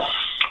powers.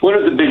 One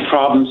of the big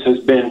problems has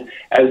been,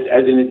 as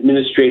an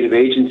administrative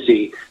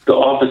agency, the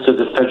Office of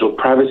the Federal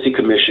Privacy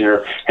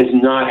Commissioner has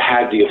not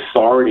had the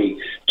authority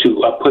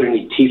to put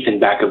any teeth in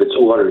back of its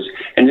orders,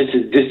 and this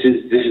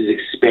is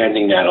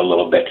expanding that a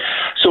little bit.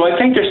 So I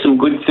think there's some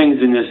good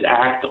things in this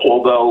act,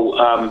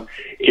 although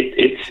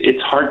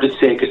it's hard to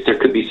say because there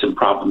could be some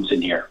problems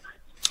in here.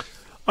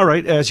 All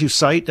right, as you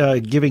cite,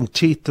 giving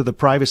teeth to the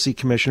Privacy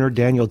Commissioner,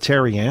 Daniel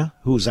Therrien,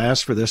 who's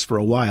asked for this for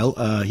a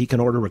while. He can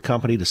order a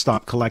company to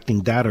stop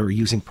collecting data or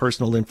using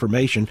personal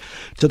information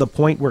to the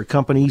point where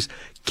companies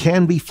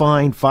can be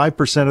fined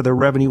 5% of their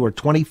revenue or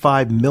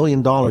 $25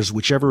 million,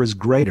 whichever is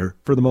greater,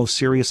 for the most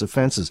serious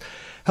offenses.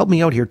 Help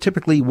me out here.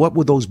 Typically, what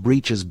would those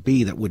breaches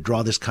be that would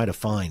draw this kind of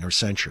fine or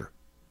censure?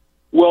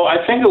 Well, I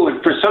think it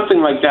would, for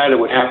something like that, it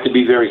would have to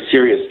be very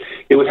serious.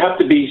 It would have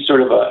to be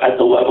sort of at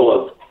the level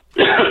of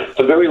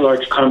a very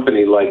large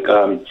company like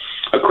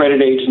a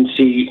credit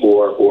agency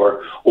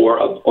or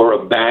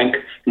a bank,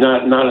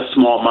 not a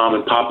small mom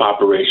and pop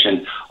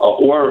operation,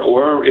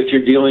 or if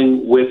you're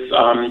dealing with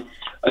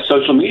a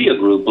social media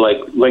group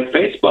like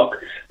Facebook.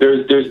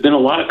 There's been a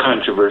lot of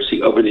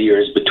controversy over the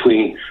years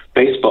between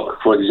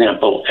Facebook, for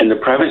example, and the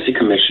Privacy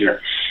Commissioner.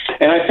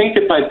 And I think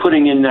that by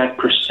putting in that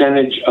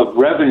percentage of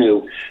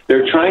revenue,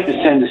 they're trying to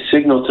send a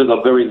signal to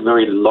the very,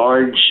 very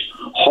large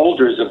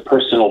holders of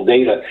personal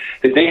data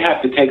that they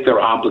have to take their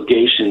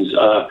obligations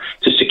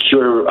to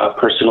secure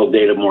personal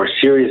data more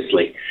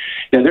seriously.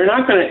 Now, they're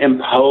not going to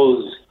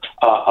impose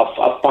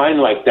a fine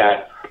like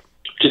that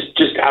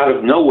just out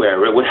of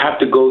nowhere. It would have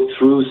to go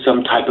through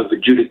some type of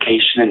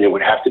adjudication, and there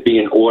would have to be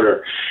an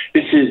order.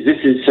 This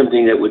is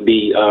something that would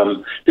be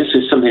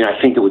something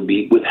I think that would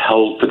be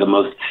withheld for the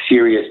most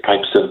serious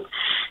types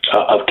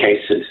of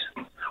cases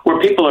where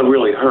people are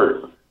really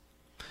hurt.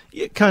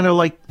 Kind of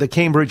like the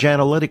Cambridge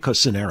Analytica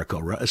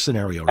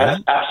scenario,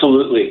 right?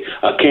 Absolutely.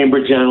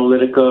 Cambridge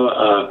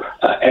Analytica,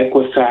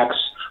 Equifax,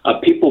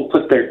 people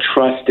put their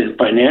trust in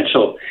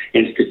financial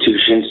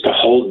institutions to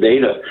hold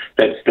data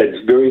that's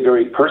very,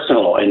 very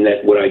personal and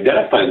that would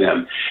identify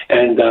them.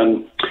 And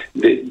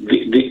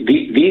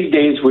these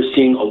days we're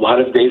seeing a lot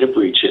of data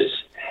breaches.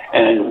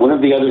 And one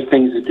of the other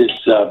things that this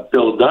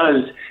bill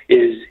does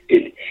is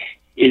it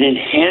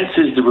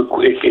enhances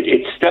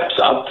it steps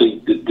up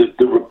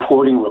the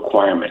reporting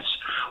requirements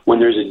when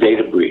there's a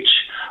data breach.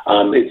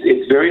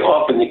 It's very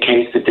often the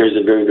case that there's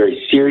a very,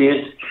 very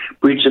serious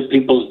breach of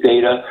people's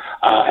data,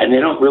 and they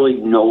don't really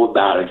know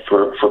about it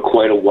for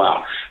quite a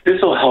while.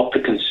 This will help the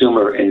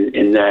consumer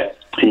in that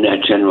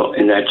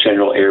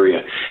general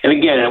area. And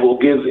again, it will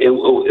give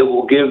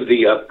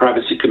the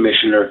privacy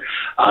commissioner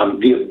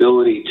the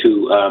ability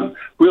to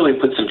really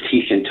put some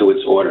teeth into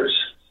its orders.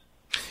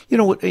 You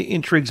know what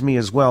intrigues me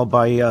as well,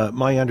 by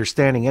my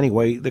understanding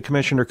anyway, the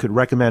commissioner could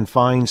recommend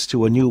fines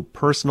to a new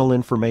personal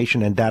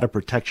information and data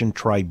protection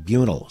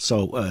tribunal.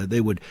 So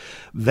they would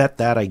vet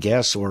that, I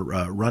guess, or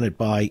run it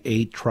by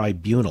a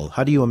tribunal.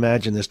 How do you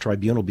imagine this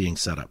tribunal being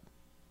set up?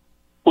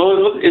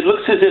 Well, it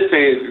looks as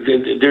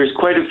if there's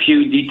quite a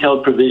few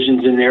detailed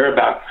provisions in there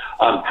about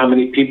how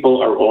many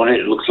people are on it.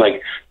 It looks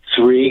like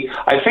 3.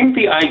 I think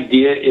the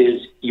idea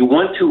is you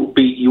want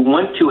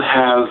to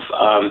have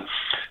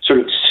sort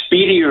of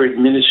speedier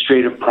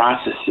administrative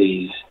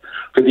processes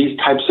for these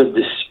types of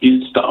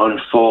disputes to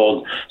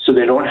unfold, so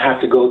they don't have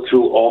to go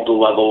through all the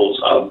levels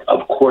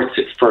of courts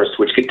at first,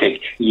 which could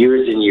take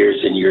years and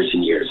years and years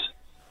and years.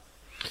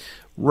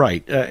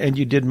 Right, and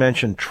you did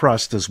mention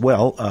trust as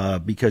well,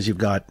 because you've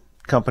got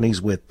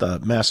companies with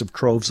massive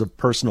troves of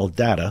personal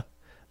data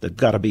that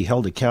got to be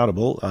held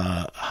accountable,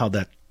 how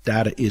that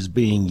data is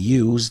being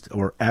used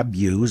or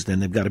abused,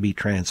 and they've got to be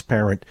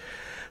transparent.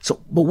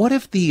 So, but what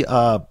if the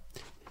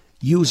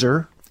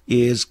user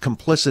is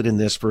complicit in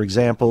this? For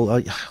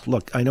example,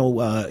 look, I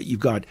know you've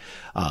got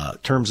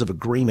terms of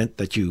agreement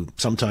that you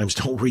sometimes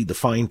don't read the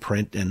fine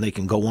print, and they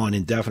can go on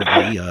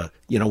indefinitely,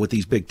 with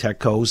these big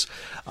techcos.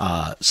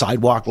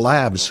 Sidewalk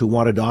Labs, who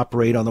wanted to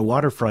operate on the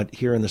waterfront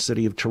here in the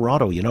city of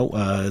Toronto,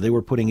 they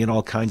were putting in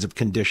all kinds of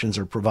conditions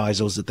or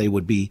provisos that they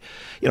would be,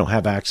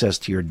 have access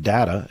to your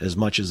data, as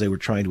much as they were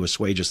trying to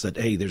assuage us that,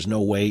 hey, there's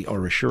no way,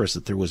 or assure us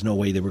that there was no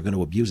way they were going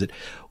to abuse it.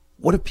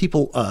 What if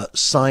people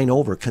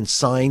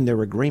consign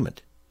their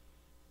agreement?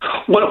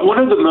 One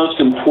of the most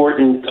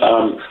important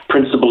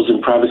principles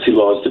in privacy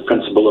law is the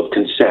principle of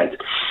consent,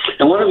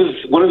 and one of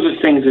the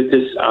things that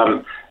this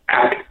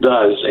act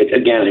does,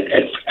 again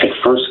at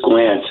first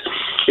glance,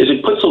 is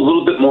it puts a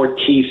little bit more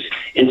teeth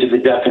into the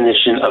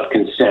definition of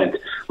consent,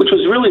 which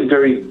was really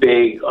very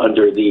vague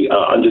under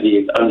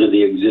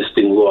the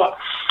existing law.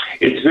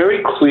 It's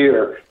very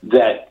clear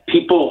that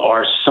people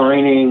are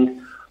signing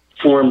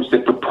forms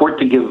that purport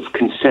to give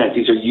consent.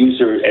 These are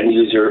user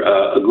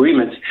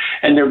agreements,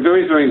 and they're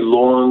very, very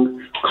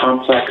long,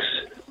 complex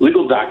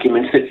legal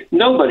documents that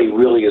nobody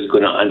really is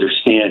going to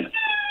understand.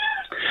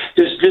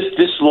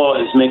 This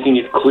law is making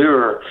it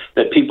clearer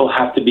that people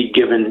have to be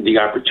given the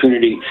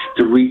opportunity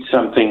to read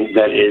something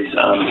that is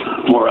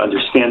more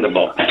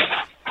understandable.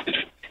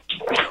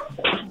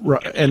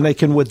 Right, and they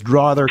can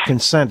withdraw their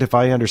consent, if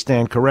I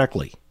understand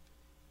correctly.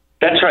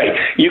 That's right.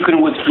 You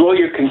can withdraw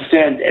your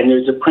consent, and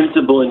there's a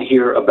principle in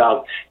here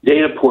about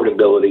data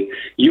portability.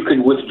 You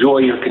can withdraw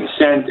your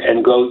consent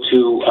and go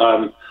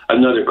to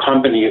another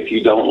company if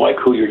you don't like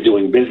who you're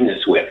doing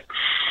business with.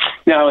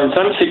 Now, in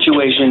some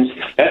situations,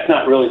 that's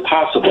not really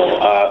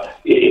possible.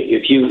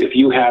 If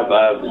you have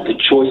the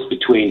choice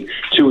between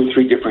 2 or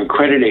 3 different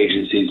credit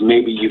agencies,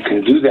 maybe you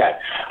can do that.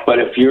 But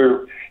if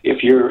you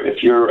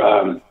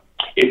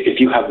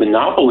have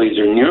monopolies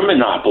or near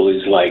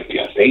monopolies like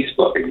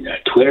Facebook and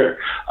Twitter,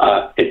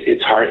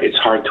 it's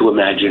hard to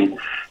imagine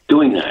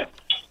doing that.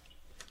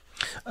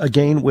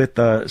 Again, with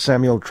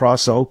Samuel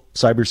Trosso,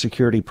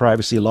 cybersecurity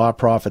privacy law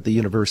prof at the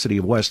University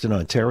of Western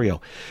Ontario.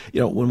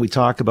 When we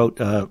talk about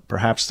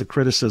perhaps the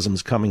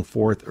criticisms coming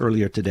forth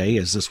earlier today,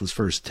 as this was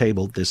first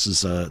tabled, this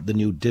is the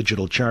new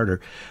digital charter.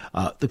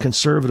 The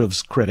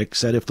Conservatives critic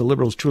said if the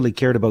Liberals truly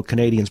cared about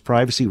Canadians'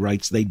 privacy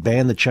rights, they'd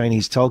ban the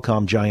Chinese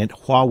telecom giant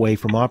Huawei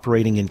from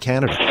operating in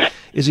Canada.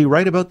 Is he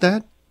right about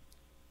that?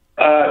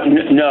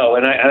 No,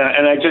 and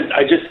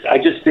I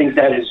just think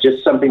that is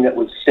just something that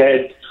was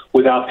said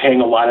without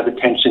paying a lot of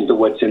attention to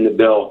what's in the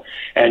bill.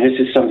 And this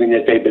is something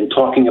that they've been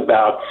talking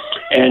about.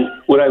 And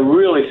what I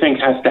really think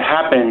has to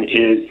happen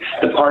is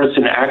the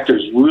partisan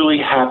actors really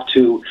have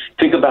to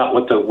think about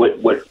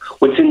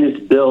what's in this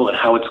bill and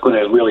how it's going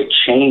to really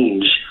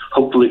change,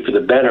 hopefully for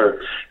the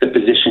better, the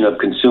position of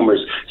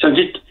consumers. So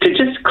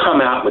just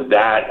come out with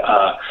that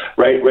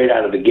right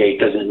out of the gate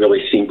doesn't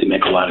really seem to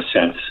make a lot of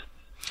sense.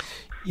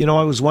 You know,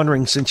 I was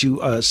wondering, since you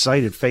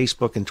cited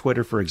Facebook and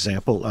Twitter, for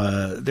example,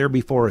 they're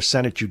before a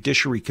Senate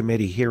Judiciary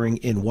Committee hearing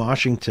in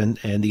Washington,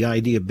 and the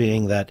idea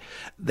being that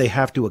they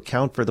have to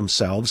account for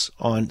themselves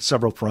on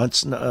several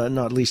fronts,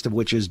 not least of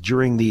which is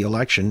during the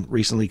election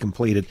recently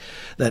completed,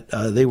 that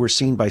they were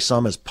seen by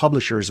some as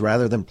publishers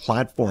rather than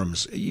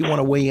platforms. You want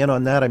to weigh in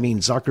on that? I mean,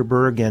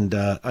 Zuckerberg and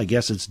I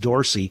guess it's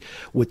Dorsey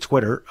with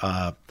Twitter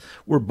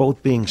were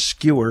both being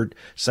skewered,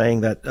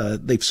 saying that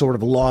they've sort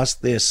of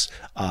lost this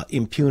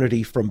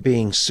impunity from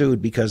being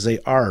sued because they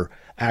are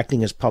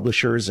acting as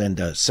publishers and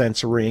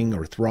censoring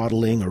or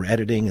throttling or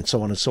editing and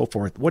so on and so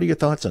forth. What are your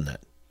thoughts on that?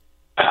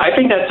 I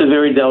think that's a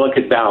very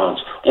delicate balance.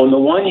 On the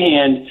one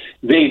hand,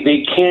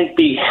 they can't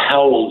be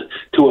held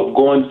to have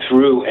gone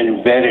through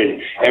and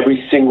vetted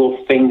every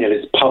single thing that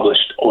is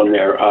published on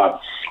their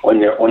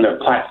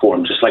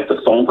platform, just like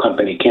the phone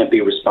company can't be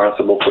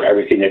responsible for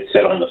everything that's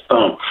said on the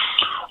phone.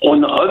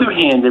 On the other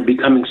hand, they're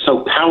becoming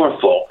so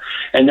powerful,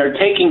 and they're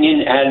taking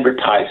in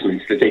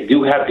advertisements that they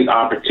do have the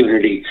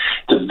opportunity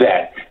to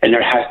vet, and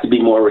there has to be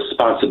more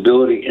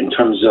responsibility in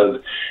terms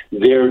of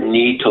their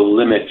need to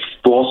limit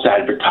false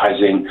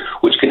advertising,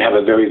 which can have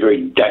a very,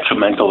 very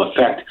detrimental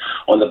effect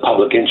on the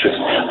public interest.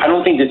 I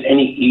don't think there's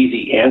any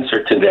easy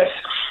answer to this.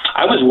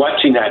 I was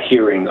watching that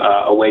hearing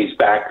a ways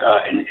back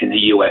in the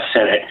U.S.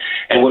 Senate,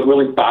 and what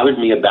really bothered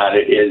me about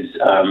it is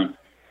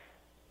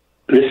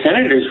the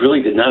senators really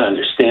did not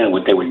understand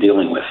what they were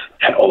dealing with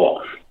at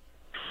all.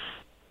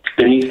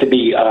 There needs to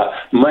be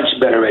much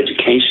better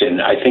education.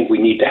 I think we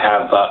need to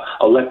have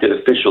elected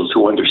officials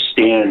who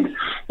understand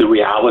the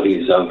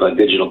realities of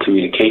digital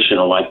communication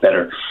a lot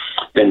better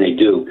than they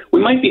do. We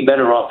might be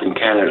better off in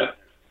Canada.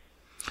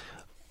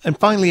 And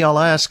finally, I'll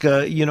ask,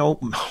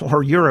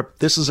 or Europe,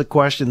 this is a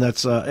question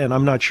that's, and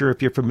I'm not sure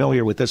if you're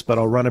familiar with this, but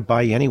I'll run it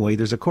by you anyway.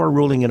 There's a court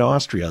ruling in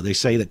Austria, they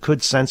say, that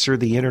could censor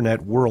the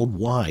internet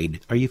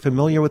worldwide. Are you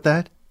familiar with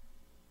that?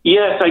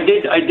 Yes, I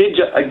did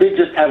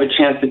just have a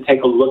chance to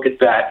take a look at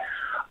that.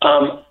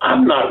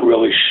 I'm not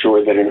really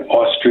sure that an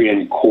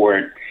Austrian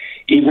court,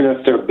 even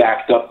if they're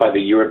backed up by the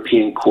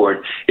European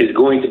court, is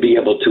going to be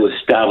able to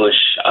establish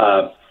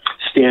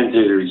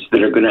standards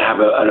that are going to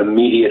have an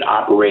immediate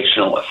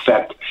operational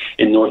effect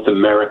in North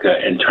America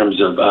in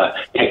terms of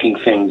taking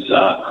things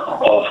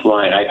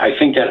offline. I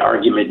think that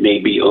argument may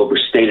be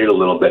overstated a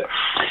little bit.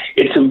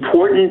 It's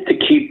important to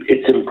keep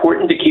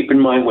in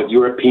mind what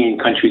European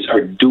countries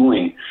are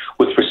doing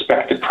with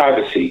respect to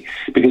privacy,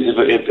 because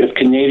if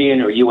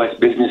Canadian or U.S.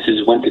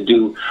 businesses want to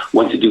do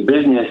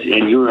business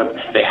in Europe,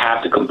 they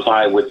have to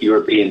comply with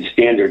European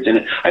standards.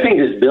 And I think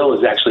this bill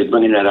is actually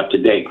bringing that up to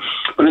date.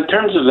 But in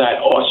terms of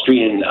that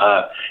Austrian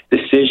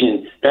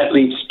decision, that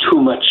leaves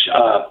too much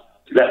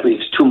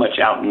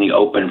out in the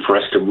open for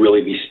us to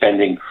really be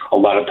spending a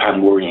lot of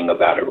time worrying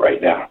about it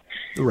right now.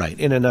 Right.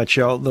 In a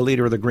nutshell, the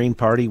leader of the Green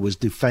Party was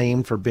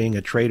defamed for being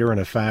a traitor and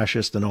a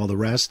fascist and all the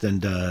rest,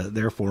 and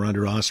therefore,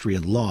 under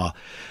Austrian law,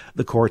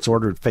 the courts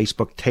ordered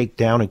Facebook take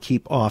down and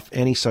keep off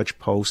any such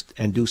post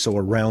and do so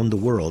around the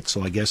world.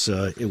 So I guess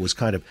it was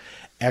kind of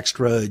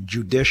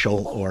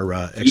extrajudicial or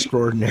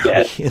extraordinary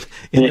yes.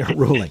 in their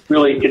ruling.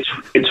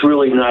 It's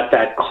really not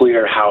that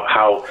clear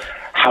how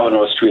an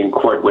Austrian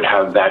court would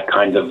have that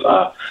kind of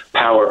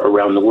power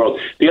around the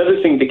world. The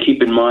other thing to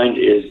keep in mind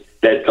is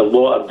that the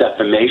law of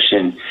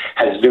defamation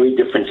has very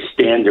different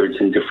standards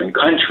in different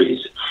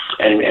countries,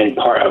 and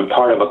part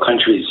of a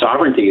country's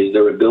sovereignty is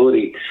their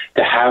ability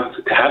to have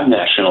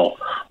national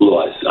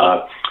laws.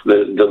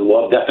 The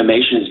law of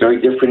defamation is very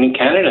different in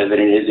Canada than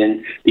it is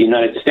in the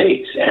United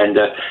States, and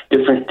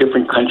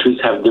different countries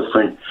have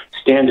different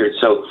standards.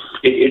 So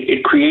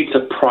it creates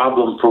a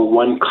problem for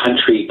one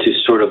country to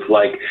sort of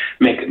like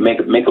make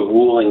a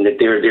ruling that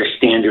their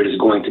standard is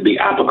going to be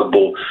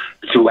applicable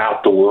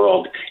throughout the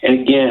world.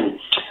 And again,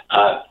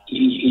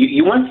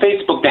 you want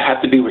Facebook to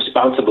have to be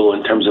responsible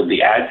in terms of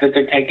the ads that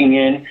they're taking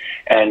in,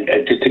 and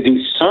to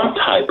do some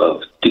type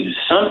of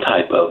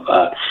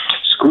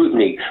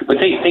scrutiny. But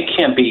they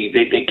can't be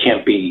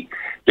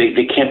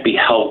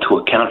held to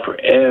account for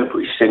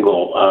every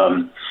single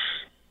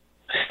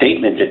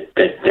statement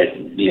that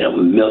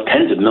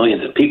tens of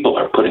millions of people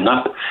are putting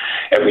up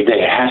every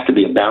day. It has to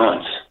be a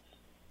balance.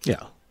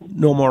 Yeah.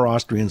 No more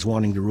Austrians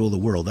wanting to rule the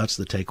world. That's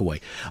the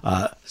takeaway.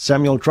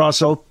 Samuel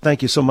Trosso,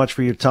 thank you so much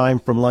for your time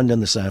from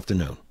London this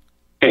afternoon.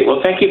 Okay,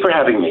 well, thank you for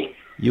having me.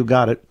 You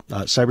got it.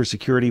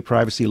 Cybersecurity,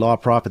 privacy law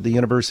prof at the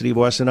University of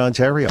Western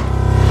Ontario.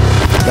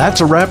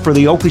 That's a wrap for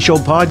the Oakley Show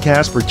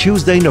podcast for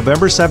Tuesday,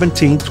 November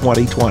 17,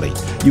 2020.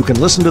 You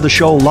can listen to the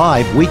show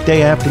live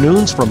weekday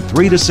afternoons from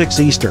 3 to 6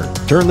 Eastern.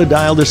 Turn the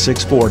dial to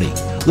 640.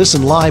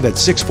 Listen live at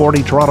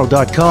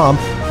 640toronto.com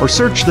or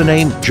search the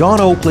name John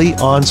Oakley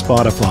on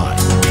Spotify.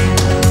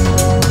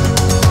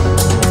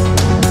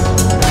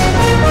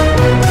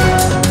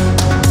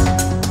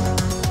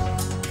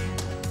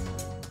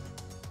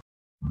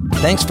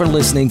 Thanks for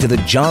listening to the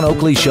John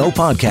Oakley Show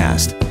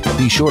podcast.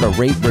 Be sure to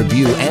rate,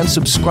 review, and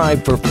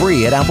subscribe for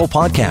free at Apple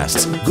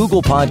Podcasts,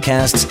 Google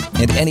Podcasts,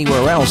 and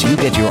anywhere else you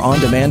get your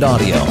on-demand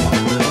audio.